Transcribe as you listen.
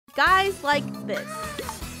guys like this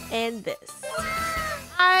and this.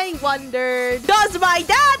 I wondered, does my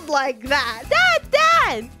dad like that?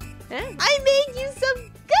 Dad! I made you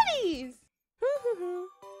some goodies!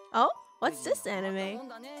 Oh, what's this anime?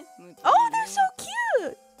 Oh, they're so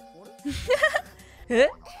cute!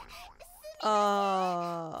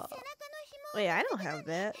 Wait, I don't have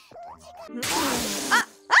that.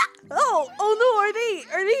 Oh no, are they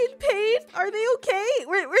in pain? Are they okay?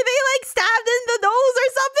 Were they like stabbed in the nose or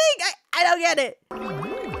something? I don't get it.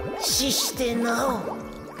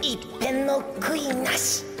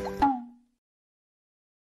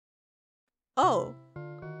 Oh,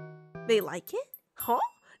 they like it? Huh?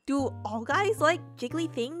 Do all guys like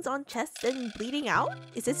jiggly things on chests and bleeding out?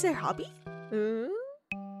 Is this their hobby?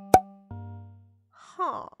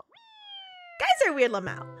 Huh. Guys are weird,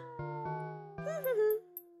 Lamau.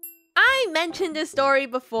 I mentioned this story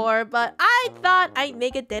before, but I thought I'd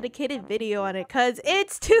make a dedicated video on it because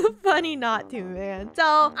it's too funny not to, man.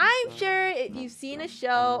 So I'm sure if you've seen a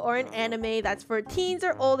show or an anime that's for teens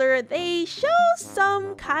or older, they show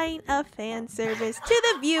some kind of fan service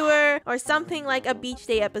to the viewer or something like a beach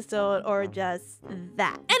day episode or just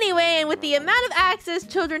that. Anyway, and with the amount of access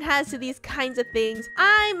children has to these kinds of things,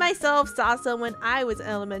 I myself saw some when I was in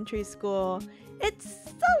elementary school. It's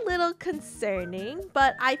a little concerning,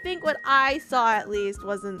 but I think what I saw at least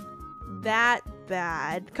wasn't that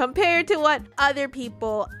bad compared to what other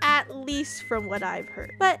people, at least from what I've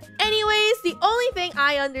heard. But anyways, the only thing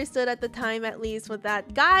I understood at the time at least was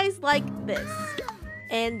that guys like this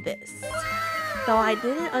and this. Though I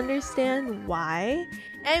didn't understand why.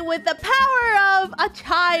 And with the power of a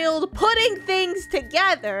child putting things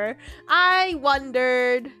together, I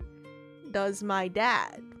wondered, does my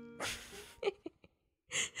dad?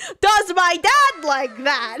 Does my dad like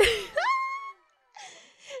that? This is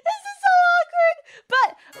so awkward. But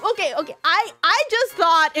okay. I just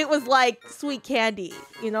thought it was like sweet candy,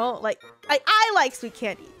 you know? Like I like sweet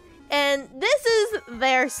candy. And this is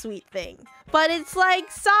their sweet thing. But it's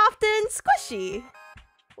like soft and squishy.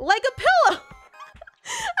 Like a pillow.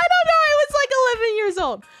 I don't know, I was like 11 years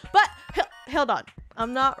old. But hold on.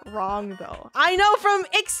 I'm not wrong though. I know from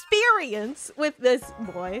experience with this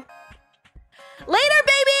boy. Later,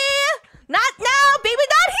 baby! Not now, baby,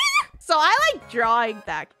 not here! So I like drawing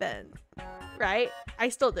back then, right? I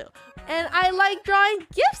still do. And I like drawing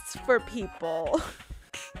gifts for people.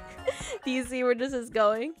 Do you see where this is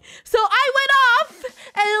going? So I went off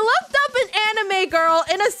and looked up an anime girl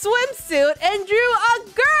in a swimsuit and drew a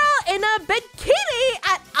girl in a bikini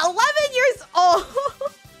at 11 years old.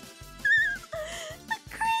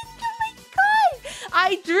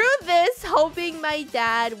 I drew this hoping my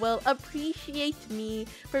dad will appreciate me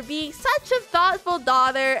for being such a thoughtful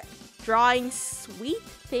daughter, drawing sweet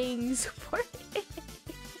things for me.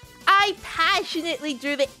 I passionately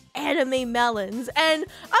drew the anime Melons, and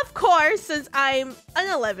of course, since I'm an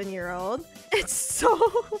 11-year-old, it's so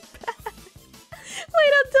bad.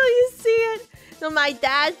 Wait until you see it. So my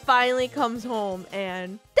dad finally comes home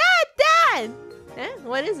and, Dad!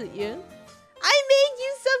 What is it, Yoon? I made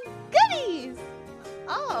you some goodies!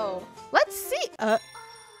 Oh, let's see.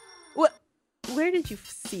 What? Where did you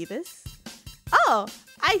see this? Oh,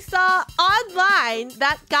 I saw online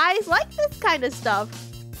that guys like this kind of stuff.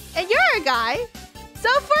 And you're a guy, so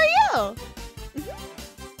for you.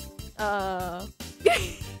 I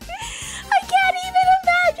can't even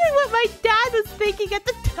imagine what my dad was thinking at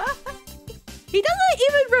the time. He doesn't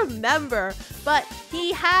even remember, but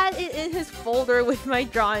he had it in his folder with my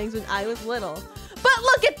drawings when I was little. But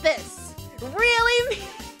look at this. Really me?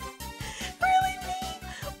 Really me?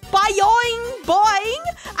 Boing, boing?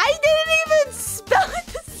 I didn't even spell it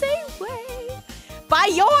the same way.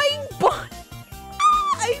 Boing, boing.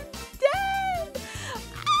 I'm dead.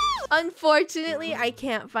 Unfortunately, I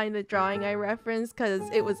can't find the drawing I referenced because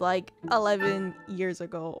it was like 11 years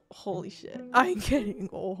ago. Holy shit. I'm getting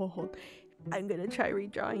old. I'm gonna try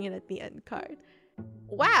redrawing it at the end card.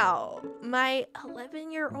 Wow, my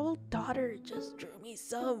 11-year-old daughter just drew me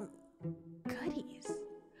some goodies.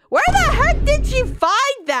 Where the heck did she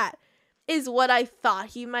find that? Is what I thought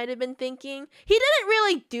he might have been thinking. He didn't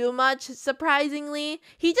really do much, surprisingly.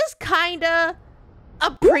 He just kinda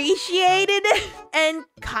appreciated it and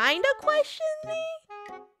kinda questioned me.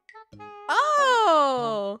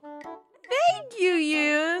 Oh, thank you,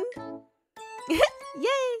 Yoon.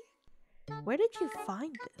 Yay. Where did you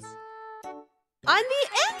find this? On the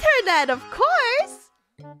internet, of course.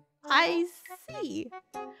 I see.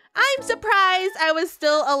 I'm surprised I was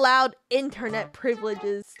still allowed internet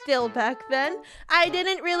privileges still back then. I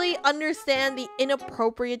didn't really understand the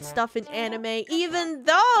inappropriate stuff in anime, even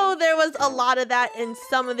though there was a lot of that in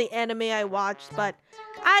some of the anime I watched, but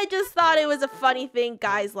I just thought it was a funny thing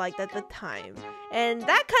guys liked at the time. And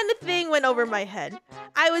that kind of thing went over my head.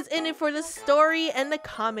 I was in it for the story and the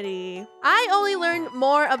comedy. I only learned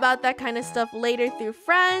more about that kind of stuff later through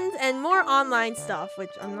friends and more online stuff,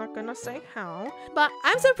 which I'm not gonna say how. But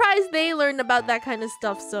I'm surprised they learned about that kind of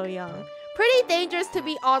stuff so young. Pretty dangerous to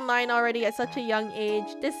be online already at such a young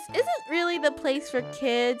age. This isn't really the place for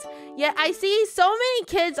kids, yet I see so many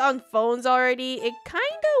kids on phones already. It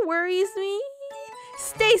kinda worries me.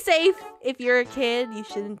 Stay safe. If you're a kid, you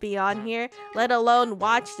shouldn't be on here, let alone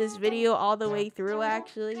watch this video all the way through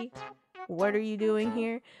actually. What are you doing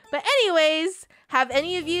here? But anyways, have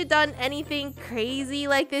any of you done anything crazy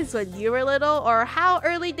like this when you were little? Or how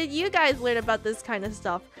early did you guys learn about this kind of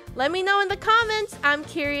stuff? Let me know in the comments. I'm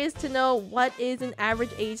curious to know what is an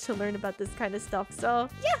average age to learn about this kind of stuff. So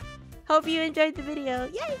yeah, hope you enjoyed the video.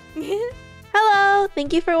 Yay! Hello,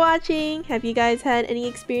 thank you for watching. Have you guys had any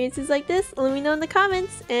experiences like this? Let me know in the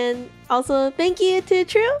comments. And also thank you to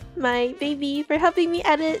True, my baby, for helping me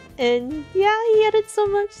edit. And yeah, he edits so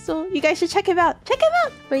much, so you guys should check him out. Check him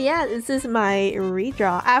out! But yeah, this is my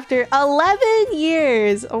redraw after 11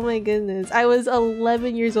 years. Oh my goodness. I was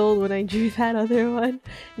 11 years old when I drew that other one.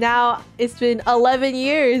 Now it's been 11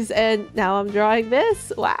 years and now I'm drawing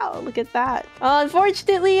this. Wow, look at that.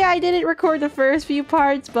 Unfortunately, I didn't record the first few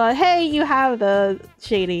parts, but hey, you have the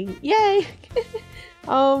shading. Yay!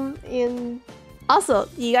 And also,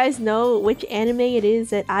 you guys know which anime it is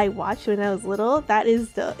that I watched when I was little? That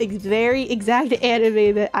is the very exact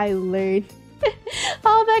anime that I learned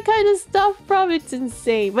all that kind of stuff from. It's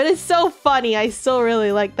insane, but it's so funny. I still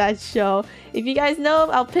really like that show. If you guys know,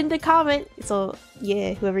 I'll pin the comment. So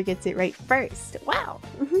yeah, whoever gets it right first. Wow.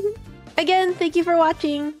 Again, thank you for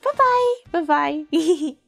watching. Bye-bye. Bye-bye.